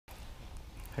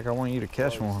Heck, I want you to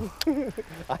catch one.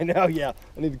 I know, yeah.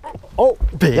 I need to... Oh,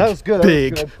 big, that was good.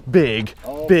 Big, that was good. big,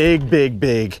 Oh. big,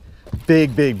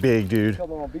 dude.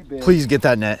 Come on, be big. Please get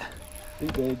that net. Be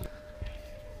big.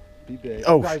 Be big.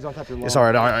 Oh, it's all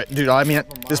right, dude. I mean,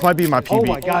 this might be my PB. Oh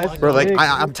my God, bro. Like,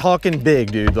 I'm talking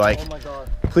big, dude. Like, oh my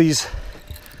God. Please.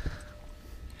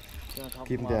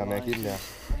 Keep him down, man. Keep him down.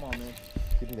 Come on, man.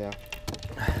 Keep him down.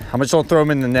 I'm just gonna throw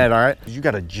him in the net, all right? You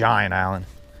got a giant, Alan.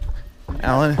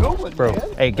 Alan, bro. Man.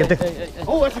 Hey, get the. Hey.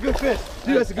 Oh, that's a good fish,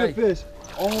 dude. That's a good fish.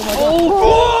 Oh my God.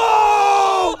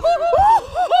 Oh!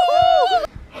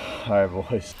 All right,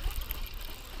 boys.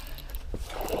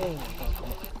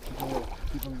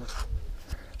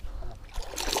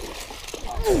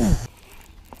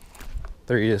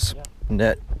 There he is.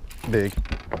 Net. Big.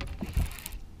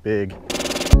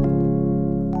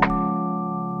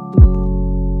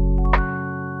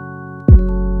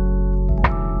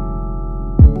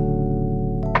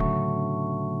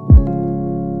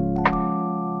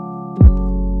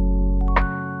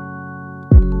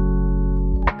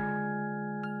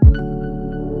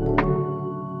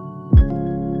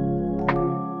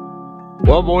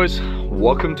 Well, boys,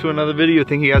 welcome to another video.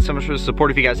 Thank you guys so much for the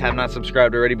support. If you guys have not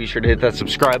subscribed already, be sure to hit that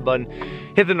subscribe button,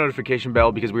 hit the notification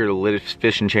bell, because we are the latest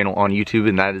fishing channel on YouTube,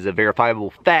 and that is a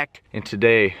verifiable fact. And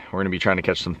today we're going to be trying to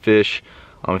catch some fish.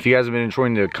 If you guys have been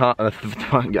enjoying the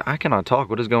I cannot talk,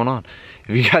 what is going on?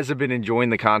 If you guys have been enjoying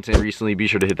the content recently, be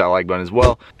sure to hit that like button as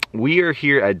well. We are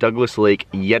here at Douglas Lake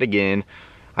yet again.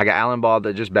 I got Alan Bob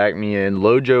that just backed me in.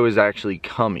 Lojo is actually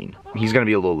coming. He's gonna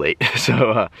be a little late,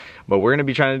 so but we're gonna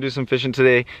be trying to do some fishing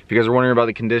today. If you guys are wondering about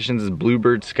the conditions, it's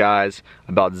bluebird skies,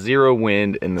 about 0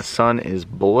 wind, and the sun is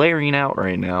blaring out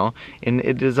right now, and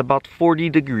it is about 40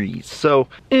 degrees. So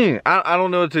I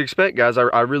don't know what to expect, guys.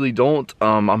 I really don't.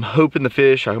 I'm hoping the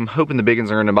fish, I'm hoping the big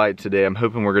ones are gonna bite today. I'm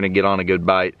hoping we're gonna get on a good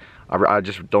bite. I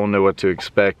just don't know what to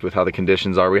expect with how the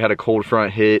conditions are. We had a cold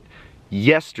front hit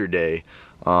yesterday.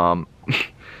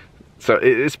 So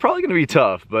it's probably gonna be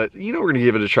tough, but you know, we're gonna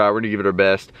give it a try. We're gonna give it our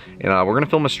best, and we're gonna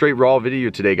film a straight raw video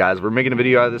today, guys. We're making a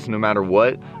video out of this no matter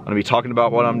what. I'm gonna be talking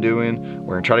about what I'm doing.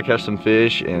 We're gonna try to catch some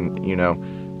fish, and you know,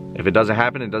 if it doesn't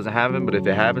happen, it doesn't happen, but if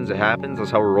it happens, it happens.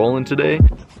 That's how we're rolling today.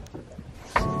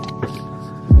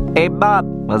 Hey Bob,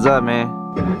 what's up, man?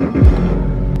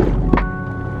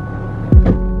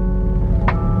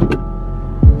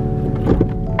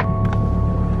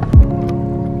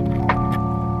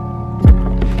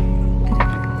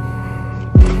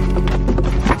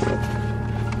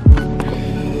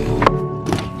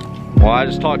 Well, I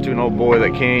just talked to an old boy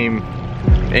that came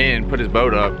in, put his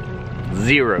boat up,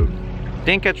 0.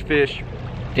 Didn't catch fish,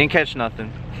 didn't catch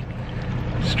nothing,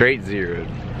 straight 0.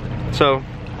 So,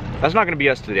 that's not gonna be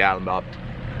us today, Alan Bob.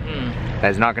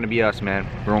 That's not gonna be us, man.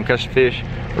 We're gonna catch the fish.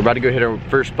 We're about to go hit our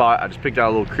first spot. I just picked out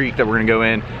a little creek that we're gonna go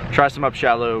in, try some up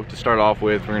shallow to start off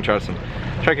with. We're gonna try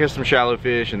to catch some shallow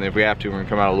fish, and then if we have to, we're gonna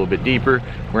come out a little bit deeper.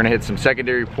 We're gonna hit some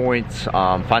secondary points,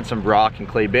 find some rock and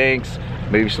clay banks,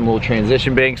 maybe some little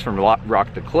transition banks from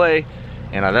rock to clay,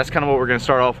 and that's kind of what we're gonna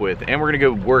start off with. And we're gonna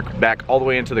go work back all the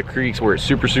way into the creeks where it's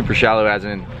super shallow, as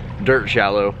in dirt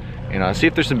shallow, and see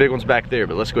if there's some big ones back there.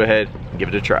 But let's go ahead and give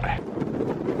it a try.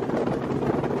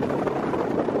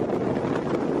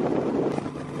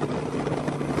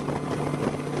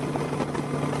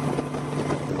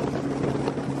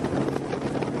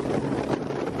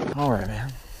 All right,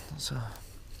 man. So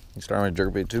you start with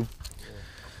jerkbait too.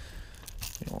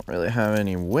 You don't really have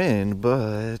any wind,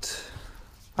 but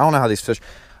I don't know how these fish.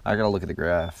 I gotta look at the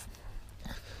graph.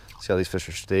 See how these fish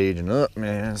are staging up,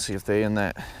 man. See if they in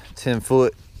that 10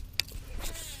 foot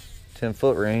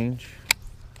range.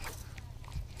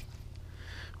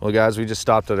 Well, guys, we just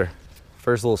stopped at our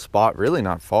first little spot. Really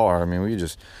not far. I mean, we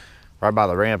just right by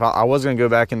the ramp. I was gonna go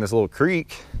back in this little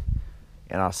creek,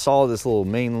 and I saw this little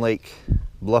main lake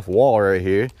bluff wall right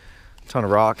here. Ton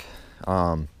of rock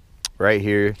right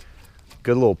here.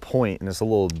 Good little point, and it's a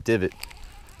little divot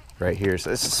right here.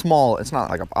 So it's small. It's not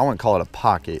like I wouldn't call it a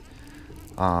pocket.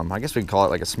 I guess we could call it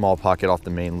like a small pocket off the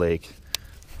main lake.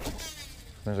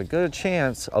 There's a good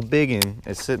chance a biggin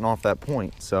is sitting off that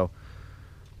point. So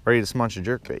ready to smunch a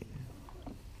jerkbait.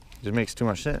 Just makes too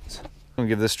much sense. I'm gonna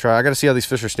give this a try. I gotta see how these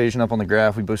fish are staging up on the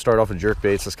graph. We both started off with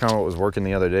jerkbaits. That's kind of what was working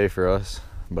the other day for us.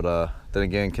 But then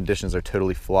again, conditions are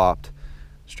totally flopped.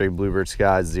 Straight bluebird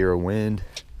skies, 0 wind.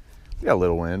 We got a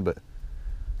little wind, but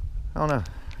I don't know.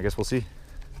 I guess we'll see.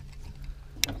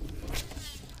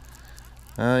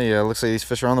 Yeah, looks like these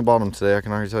fish are on the bottom today. I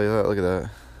can already tell you that. Look at that.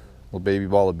 Little baby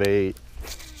ball of bait.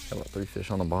 Got about 3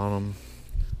 fish on the bottom.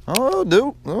 Oh,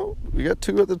 dude. Oh, we got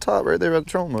 2 at the top right there by the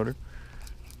trolling motor.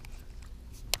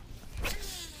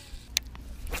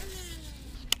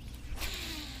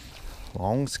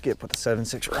 Long skip with a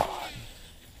 7.6 rod.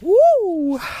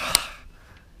 Woo!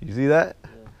 You see that? Yeah,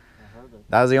 I heard it.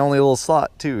 That was the only little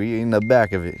slot too. He in the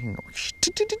back of it.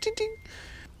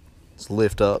 Let's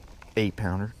lift up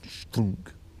 8-pounder.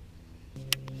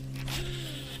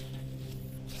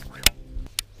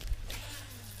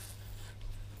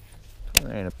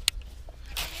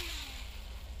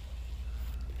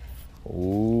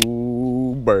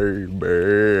 Oh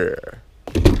baby.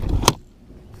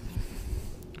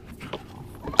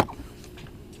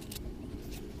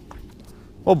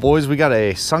 Well, boys, we got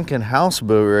a sunken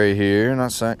houseboat right here.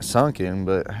 Not sunken,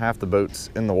 but half the boat's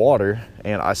in the water.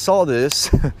 And I saw this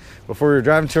before we were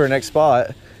driving to our next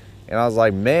spot. And I was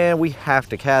like, man, we have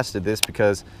to cast at this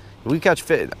because if we catch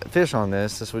fish on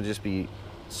this, this would just be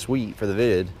sweet for the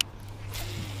vid.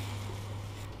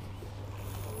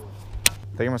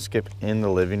 I think I'm gonna skip in the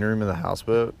living room of the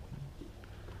houseboat,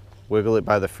 wiggle it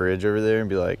by the fridge over there and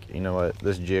be like, you know what,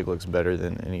 this jig looks better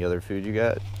than any other food you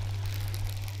got.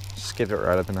 Skip it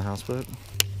right up in the houseboat.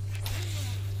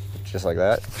 Just like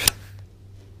that.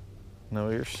 No,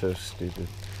 you're so stupid.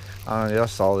 I don't know, I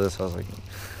saw this, I was like,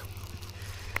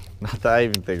 not that I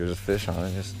even think there's a fish on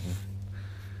it, just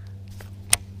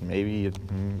maybe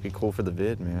it'd be cool for the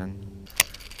vid, man.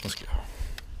 Let's go.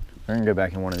 We're gonna go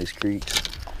back in one of these creeks.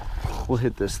 We'll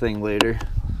hit this thing later.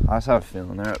 I just have a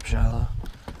feeling they're up shallow.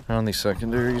 On these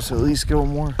secondaries, at least go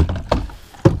more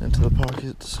into the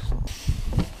pockets.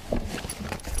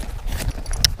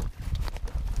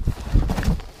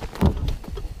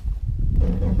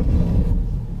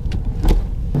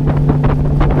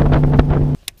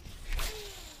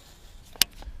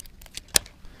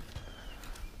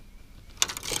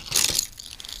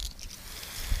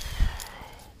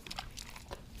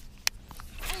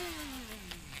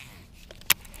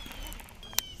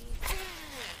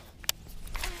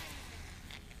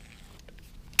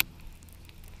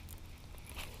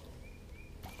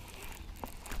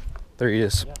 There he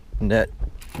is. Yeah. Net.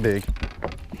 Big.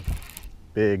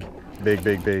 Big. Big,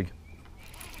 big, big.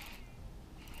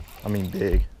 I mean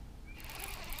big.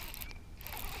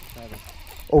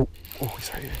 Oh,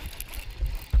 he's right here.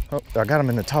 Oh, I got him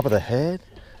in the top of the head.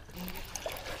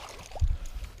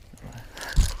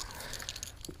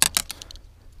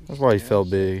 That's why he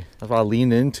felt big. That's why I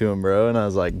leaned into him, bro, and I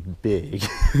was like, big.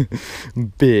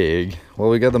 Big. Well,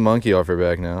 we got the monkey off her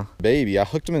back now. Baby, I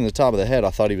hooked him in the top of the head.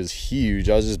 I thought he was huge.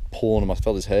 I was just pulling him. I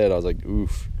felt his head. I was like,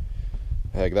 oof.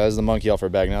 Heck, that is the monkey off her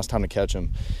back. Now it's time to catch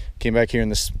him. Came back here in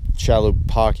this shallow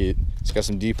pocket. It's got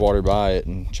some deep water by it,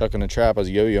 and chucking a trap. I was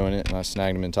yo-yoing it, and I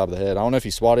snagged him in the top of the head. I don't know if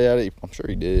he swatted at it. I'm sure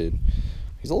he did.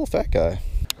 He's a little fat guy.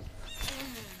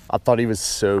 I thought he was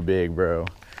so big, bro.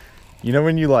 You know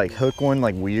when you like hook one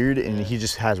like weird and he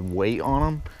just has weight on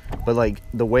him? But like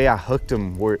the way I hooked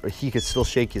him where he could still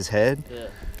shake his head. Yeah.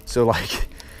 So like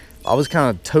I was kind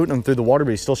of toting him through the water,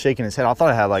 but he's still shaking his head. I thought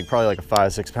I had like probably like a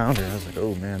 5-6 pounder. I was like,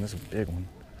 oh man, this is a big one.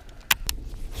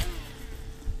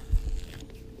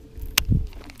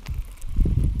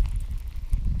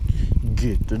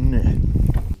 Get the net.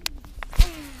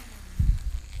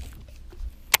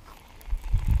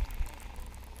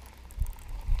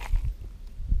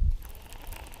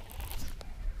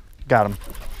 Got him.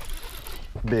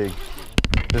 Big.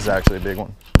 This is actually a big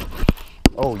one.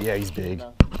 Oh yeah, he's big.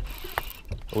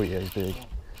 Oh yeah, he's big.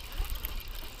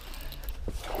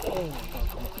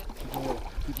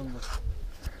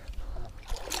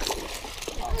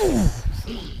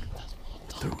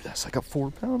 Dude, that's like a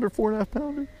 4-pounder, 4.5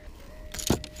 pounder.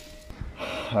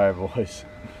 All right, boys.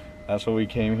 That's what we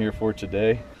came here for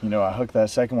today. You know, I hooked that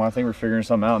second one. I think we're figuring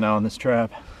something out now on this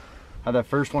trap. Had that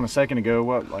first one a second ago,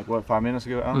 what, 5 minutes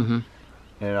ago, Alan? Mm-hmm.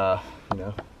 And you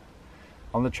know,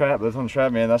 on the trap, both on the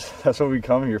trap, man, that's what we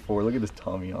come here for. Look at this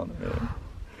tummy on it, man.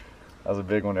 That was a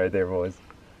big one right there, boys.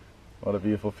 What a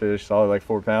beautiful fish, solid like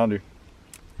 4-pounder.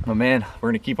 But man, we're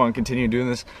gonna keep on continuing doing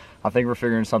this. I think we're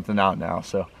figuring something out now,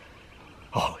 so,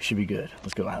 oh, it should be good.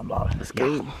 Let's go, Adam Bob. Let's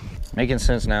go. Making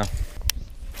sense now.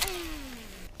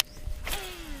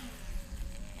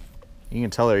 You can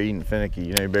tell they're eating finicky,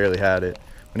 you know, he barely had it.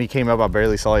 When he came up, I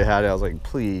barely saw he had it. I was like,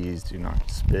 please do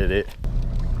not spit it.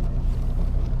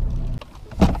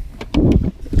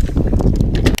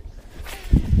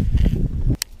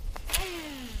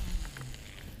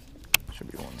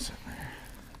 Should be one sitting there.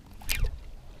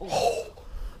 Oh!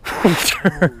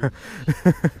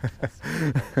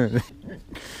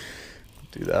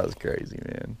 Dude, that was crazy,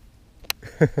 man.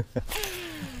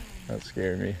 That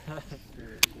scared me.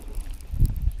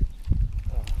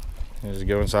 Just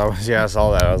go inside. Yeah, I saw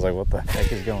that. I was like, what the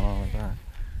heck is going on with that?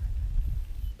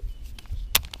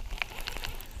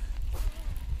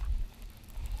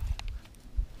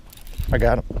 I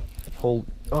got him. Oh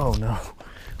no.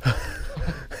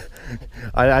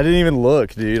 I didn't even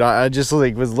look, dude. I just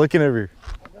like was looking over.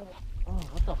 Oh,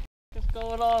 what the f is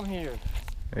going on here?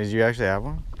 Did you actually have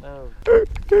one? No.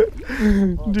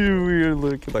 Dude, we are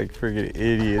looking like freaking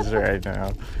idiots right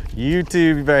now.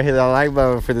 YouTube, you better hit that like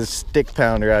button for this stick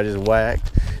pounder I just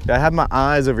whacked. I had my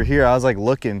eyes over here. I was like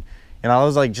looking and I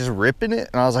was like just ripping it.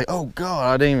 And I was like, oh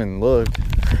God, I didn't even look.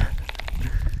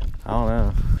 I don't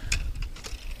know.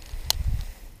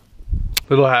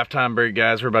 Little halftime break,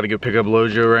 guys. We're about to go pick up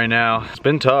Lojo right now. It's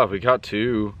been tough. We caught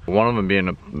two. One of them being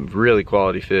a really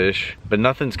quality fish, but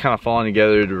nothing's kind of falling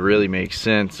together to really make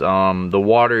sense. The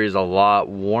water is a lot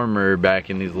warmer back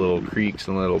in these little creeks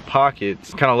and little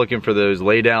pockets. Kind of looking for those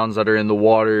laydowns that are in the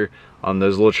water, on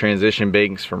those little transition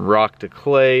banks from rock to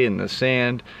clay and the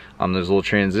sand, on those little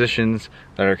transitions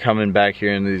that are coming back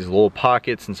here into these little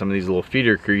pockets and some of these little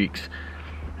feeder creeks.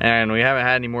 And we haven't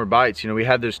had any more bites. You know, we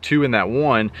had those two in that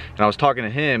one, and I was talking to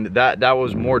him, that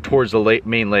was more towards the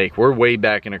main lake. We're way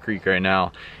back in a creek right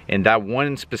now, and that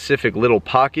one specific little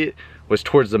pocket was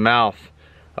towards the mouth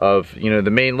of, you know,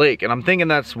 the main lake. And I'm thinking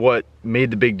that's what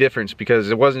made the big difference, because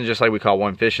it wasn't just like we caught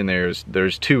one fish in there.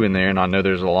 There's two in there, and I know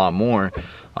there's a lot more.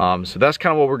 So that's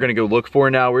kind of what we're gonna go look for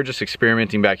now. We're just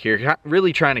experimenting back here,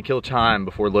 really trying to kill time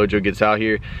before Lojo gets out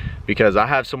here, because I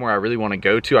have somewhere I really want to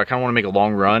go to. I kind of want to make a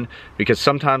long run, because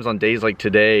sometimes on days like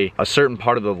today, a certain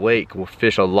part of the lake will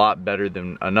fish a lot better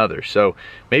than another. So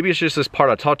maybe it's just this part.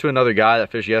 I talked to another guy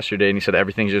that fished yesterday, and he said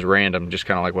everything's just random, just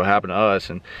kind of like what happened to us.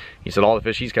 And he said all the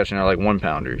fish he's catching are like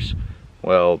 1-pounders.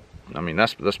 Well, I mean,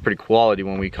 that's pretty quality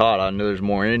when we caught. I know there's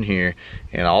more in here,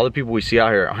 and all the people we see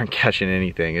out here aren't catching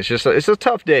anything. It's just it's a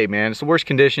tough day, man. It's the worst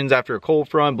conditions after a cold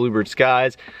front, bluebird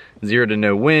skies, 0 to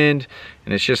no wind,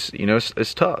 and it's just, you know,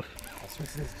 it's tough. I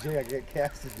switched this jig,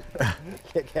 I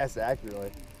can't cast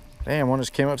accurately. Damn, one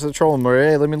just came up to the trolling motor.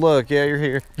 Hey, let me look. Yeah, you're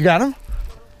here. You got him?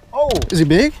 Oh, is he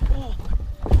big?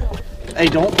 Hey,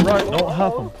 don't run, don't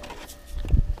huff him.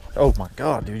 Oh my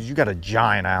God, dude, you got a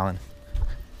giant, Alan.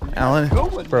 Alan,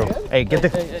 one, bro, man. hey, get the.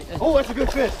 Hey. Oh, that's a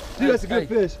good fish. Dude, that's a good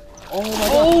fish. Oh my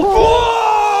God.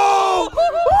 Oh!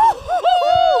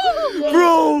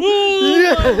 Bro,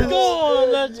 yes!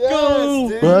 Let's go!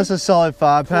 Dude. Bro, that's a solid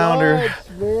 5-pounder.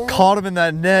 Caught him in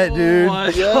that net, dude. Oh my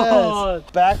Yes. God.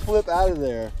 Backflip out of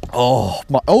there. Oh,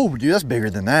 oh, dude, that's bigger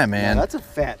than that, man. Yeah, that's a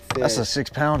fat fish. That's a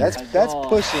 6-pounder. That's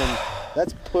pushing.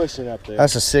 That's pushing up there.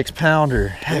 That's a 6-pounder.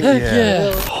 Heck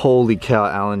yeah. Holy cow,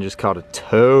 Alan just caught a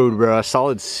toad, bro. A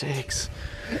solid 6.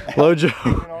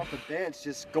 Lojo. Off the bench,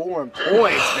 just scoring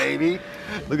points, baby.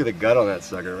 Look at the gut on that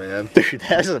sucker, man. Dude,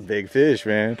 that's a big fish,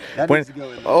 man. That needs to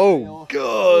go in the oh, whale.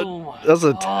 God. Oh That's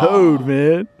a toad,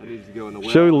 man. That needs to go in the whale.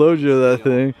 Show Lojo that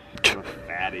thing.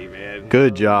 Fatty, man.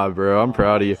 Good job, bro. I'm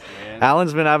proud of you. Man.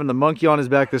 Alan's been having the monkey on his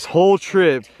back this whole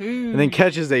trip, and then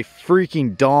catches a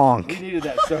freaking donk. We needed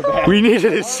that so bad. We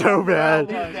needed it so bad.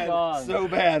 We needed that God. so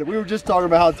bad. We were just talking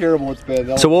about how terrible it's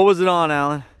been. So what was it on,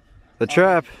 Alan? The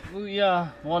trap? Ooh, yeah,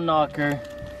 one knocker.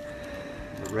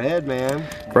 Red, man.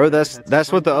 Bro,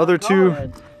 that's what the other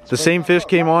two, the same fish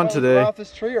came on today. Off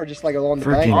this tree or just like along the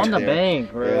Freaking bank? On the there?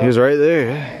 bank, bro. He was right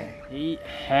there. He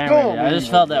hammered it. I just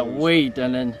felt that weight,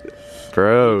 and then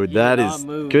Bro, He that did not is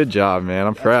move. good job, man.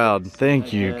 I'm proud.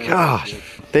 Thank you. Gosh,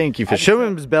 thank you. Show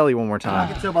him his belly one more I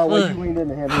time. can tell by the way you leaned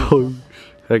into him.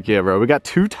 Heck yeah, bro. We got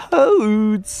 2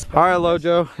 toads. All right,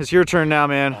 Lojo, it's your turn now,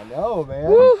 man. I know,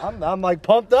 man. I'm like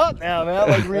pumped up now, man.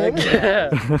 Like ring. yeah.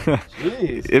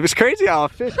 Jeez. It was crazy how a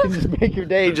fish can just make your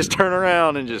day, just turn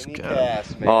around and just Any go.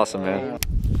 cast, man. Awesome, man.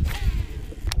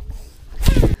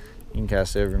 You can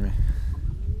cast over me.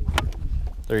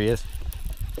 There he is.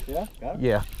 Yeah, got him.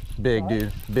 Yeah, big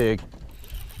dude, big.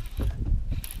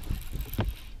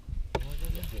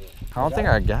 I don't think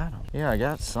I got him. Yeah, I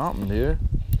got something, dude.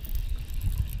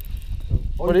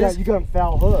 Oh, What you is- got him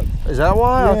foul hook. Is that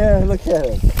why? Yeah, look at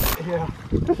him.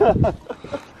 Yeah.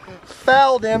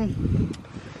 Fouled him.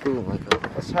 Ooh, my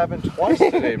God. That's happened twice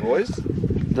today, boys.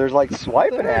 There's like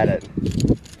swiping at it.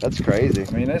 That's crazy.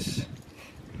 I mean, it's.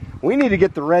 We need to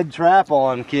get the red trap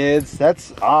on, kids.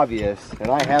 That's obvious.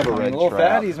 And I have a red little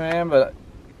trap. fatties, man, but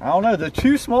I don't know. The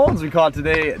 2 small ones we caught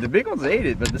today, the big ones ate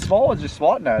it, but the small ones just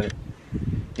swatting at it.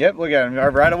 Yep, look at him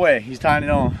right away. He's tying it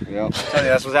on. Yep. I'm telling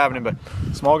you, that's what's happening. But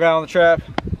small guy on the trap.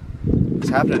 It's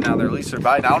happening now. They're at least they're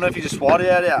biting. I don't know if he just swatted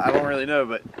at it. I don't really know,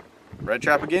 but red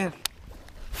trap again.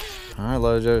 All right,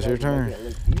 Lojo, it's your turn. It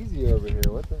looks easy over here.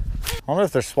 What the? I don't know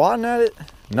if they're swatting at it.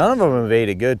 None of them have ate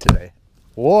it good today.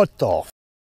 What the?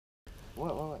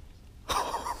 What?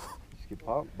 Just get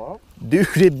bumped? Dude,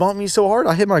 it bumped me so hard.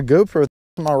 I hit my GoPro with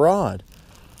my rod.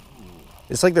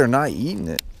 It's like they're not eating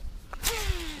it.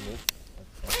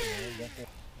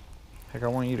 Heck, I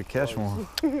want you to catch one.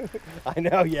 I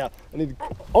know, yeah. I need to...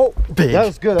 Oh, Big, that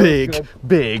was good. big, That was good.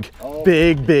 big, Oh.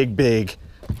 big, big, big,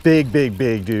 big, big,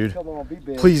 big, dude. Come on, be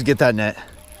big. Please get that net.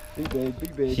 Be big, be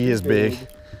big. He be is big.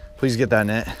 Please get that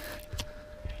net.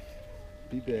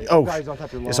 Be big. Oh, Guys, on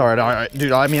top of your it's line. all right,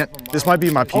 dude. I mean, this might be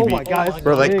my PB. Oh my God, it's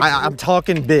bro. Like, big. I'm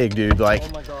talking big, dude. Like, Oh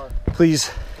my God. please.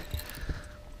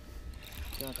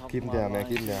 Keep him down, man.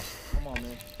 Keep him down. Come on,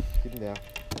 man. Keep him down.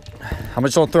 I'm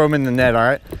just gonna throw him in the net. All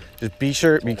right. Just be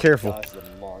sure, be careful. Gosh, this is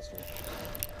a monster.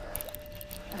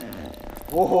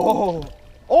 Whoa!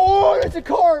 Oh, it's a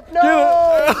carp!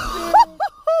 No!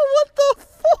 What the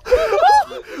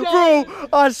fuck? Bro,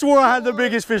 I swore I had the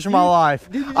biggest fish in my life.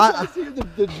 Did you guys see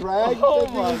the drag Oh that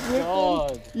he was my whipping?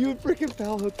 God. You would freaking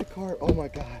foul hook the carp. Oh my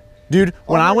God. Dude,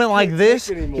 when I went like can't this,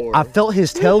 take anymore. I felt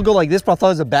his tail go like this, but I thought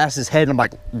it was a bass's head. And I'm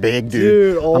like, big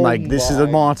dude. oh I'm like, this is a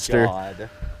my monster. God.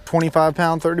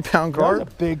 25-pound, 30-pound That was carp.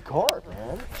 a big carp,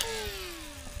 man.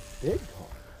 Big carp.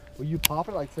 Will you pop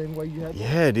it like the same way you had?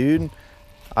 Yeah, dude.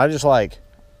 I just like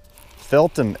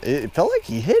felt him. It felt like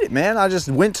he hit it, man. I just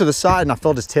went to the side and I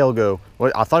felt his tail go.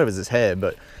 Well, I thought it was his head,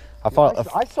 but I thought,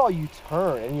 I saw you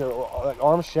turn and your like,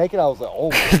 arm shaking. I was like, oh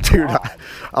my dude, God.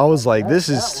 I was like, this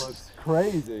That is, was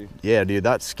crazy. yeah, dude,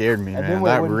 that scared me, And man. then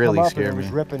when it That wouldn't really come up scared and it me.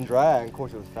 was rip and drag. Of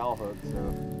course, it was foul hook,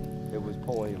 so it was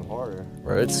pulling even harder.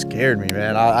 Bro, it scared me,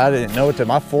 man. I didn't know what to.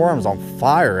 My forearm's on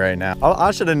fire right now.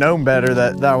 I should have known better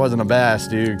that that wasn't a bass,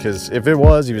 dude. Because if it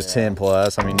was, he was 10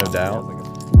 plus. I mean, no doubt.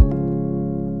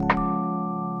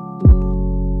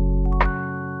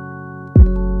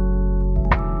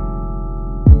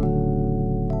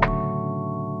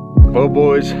 Well,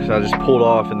 boys, so I just pulled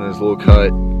off in this little cut.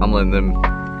 I'm letting them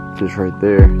fish right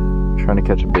there, trying to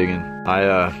catch a big one.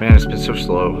 Man, it's been so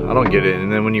slow. I don't get it.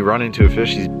 And then when you run into a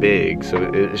fish, he's big.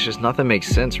 So it's just nothing makes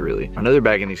sense, really. I know they're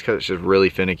back in these cuts just really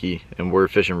finicky, and we're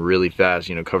fishing really fast,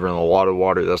 you know, covering a lot of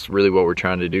water. That's really what we're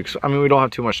trying to do. Cause, I mean, we don't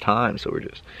have too much time, so we're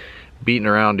just beating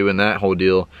around doing that whole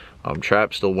deal.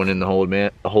 Trap still winning the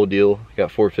whole deal.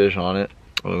 Got 4 fish on it.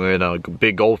 We had a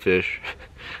big goldfish,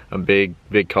 a big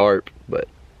carp, but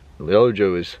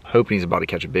Lojo is hoping he's about to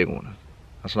catch a big one.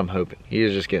 That's what I'm hoping. He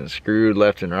is just getting screwed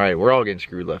left and right. We're all getting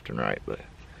screwed left and right, but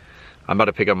I'm about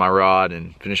to pick up my rod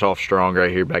and finish off strong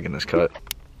right here back in this cut.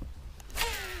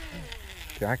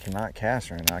 Dude, I cannot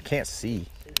cast right now. I can't see.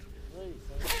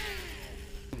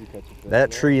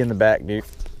 That tree in the back, dude.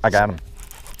 I got him.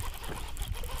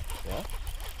 Yeah?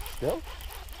 Still?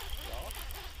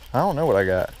 I don't know what I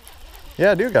got.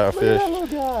 Yeah, I do got a Look at fish. that little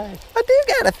guy. I do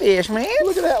got a fish, man.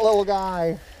 Look at that little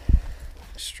guy.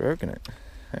 Stroking it.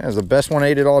 That was the best one I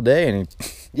ate it all day, and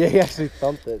Yeah, he actually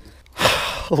thumped it.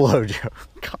 Lojo.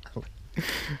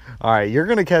 All right, you're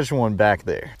gonna catch one back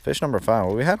there. Fish number 5.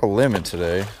 Well, we had a limit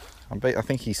today. I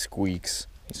think he squeaks.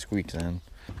 He squeaks in.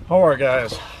 All right,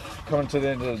 guys. Coming to the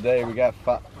end of the day, we got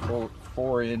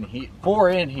four in here. 4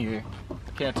 in here.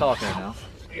 Can't talk right now.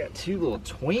 We got 2 little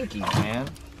Twinkies, man.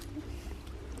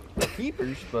 They're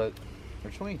keepers, but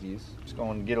they're Twinkies. Just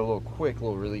going to get a little quick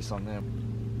little release on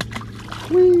them.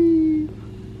 Whee!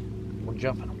 We're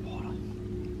jumping in water.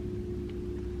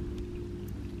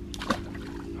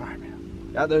 Alright,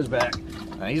 man. Got those back.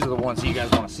 Now, these are the ones you guys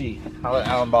want to see. I'll let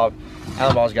Alan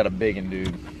Bob's got a big one,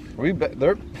 dude.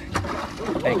 They're.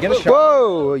 Hey, get a shot. Whoa,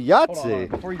 Hold on, Yahtzee.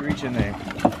 before you reach in there.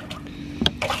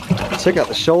 Check out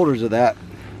the shoulders of that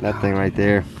thing right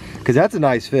there. Cause that's a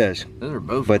nice fish. Those are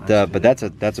both. But nice, but that's a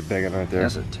big one right there.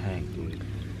 that's a tank, dude.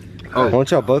 Oh, why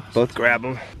don't y'all both grab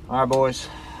them? All right, boys.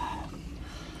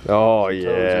 Oh Right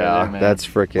yeah, there, man. that's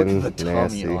freaking Look at the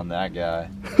nasty. tummy on that guy.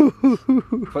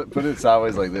 put it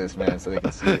sideways like this, man, so they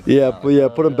can see. Yeah,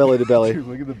 put them belly to belly. Dude,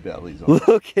 look at the bellies on.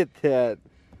 Look at that.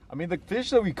 I mean, the fish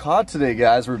that we caught today,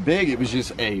 guys, were big. It was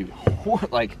just a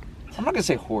like, I'm not gonna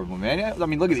say horrible, man. I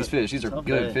mean, look at these fish. These are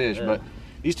good fish, yeah. but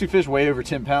these 2 fish weigh over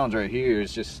 10 pounds right here.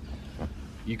 It's just,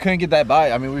 you couldn't get that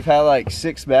bite. I mean, we've had like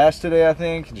 6 bass today, I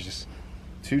think. Just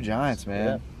 2 giants, man.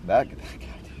 Yeah. That guy,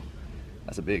 dude,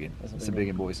 that's a big one. That's a big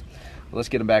one, boys. Well, let's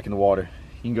get them back in the water.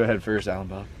 You can go ahead first, Alan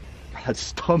Bob. That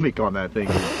stomach on that thing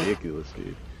is ridiculous,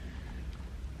 dude.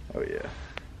 Oh yeah.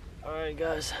 All right,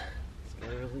 guys. Let's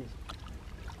go release.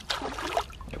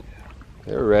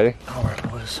 They're ready. All right,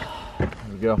 boys. Here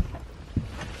we go.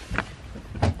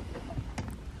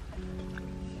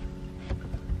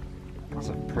 That's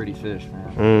a pretty fish,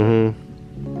 man.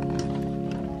 Mm-hmm.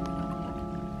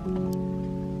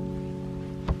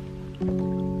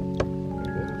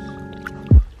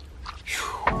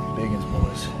 Big ones,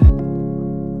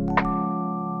 boys.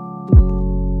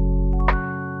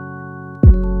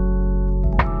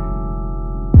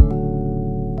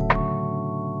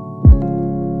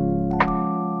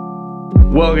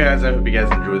 Well, Well guys, I hope you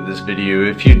guys enjoyed this video.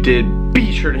 If you did,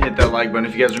 be sure to hit that like button.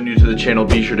 If you guys are new to the channel,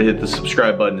 be sure to hit the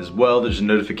subscribe button as well. There's a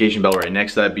notification bell right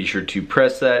next to that. Be sure to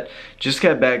press that. Just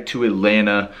got back to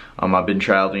Atlanta. I've been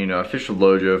traveling, you know, I fished with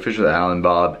Lojo, fished with Alan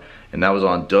Bob, and that was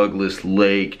on Douglas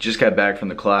Lake. Just got back from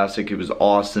the Classic. It was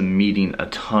awesome meeting a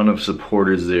ton of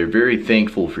supporters there. Very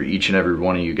thankful for each and every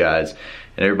one of you guys.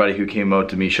 And everybody who came up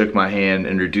to me, shook my hand,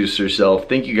 introduced herself.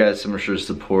 Thank you guys so much for the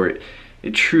support.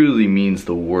 It truly means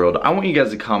the world. I want you guys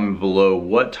to comment below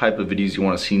what type of videos you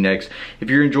want to see next.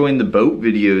 If you're enjoying the boat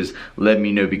videos, let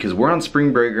me know, because we're on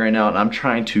spring break right now and I'm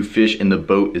trying to fish in the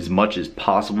boat as much as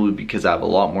possible because I have a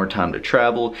lot more time to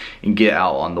travel and get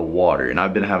out on the water. And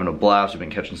I've been having a blast. We've been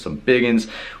catching some big ones.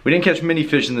 We didn't catch many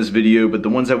fish in this video, but the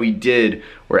ones that we did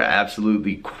were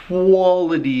absolutely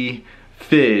quality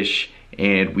fish,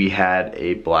 and we had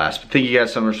a blast. But thank you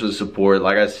guys so much for the support.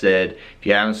 Like I said, if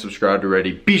you haven't subscribed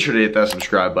already, be sure to hit that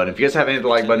subscribe button. If you guys haven't hit the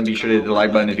like button, be sure to hit the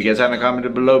like button. If you guys haven't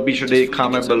commented below, be sure to hit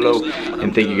comment below.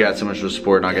 And thank you guys so much for the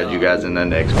support, and I'll catch you guys in the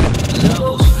next one.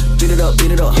 Beat it up,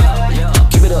 keep it up,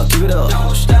 keep it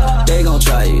up. They gon'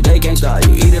 try you, they can't stop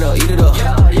you. Eat it up,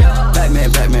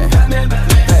 Pac-Man, Pac-Man, Pac-Man,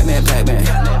 Pac-Man, Pac-Man,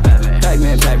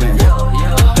 Pac-Man,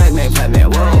 Pac-Man,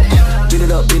 whoa. Beat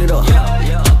it up, keep it up.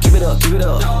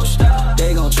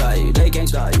 They gon' try you, they can't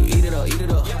stop you. Eat it up,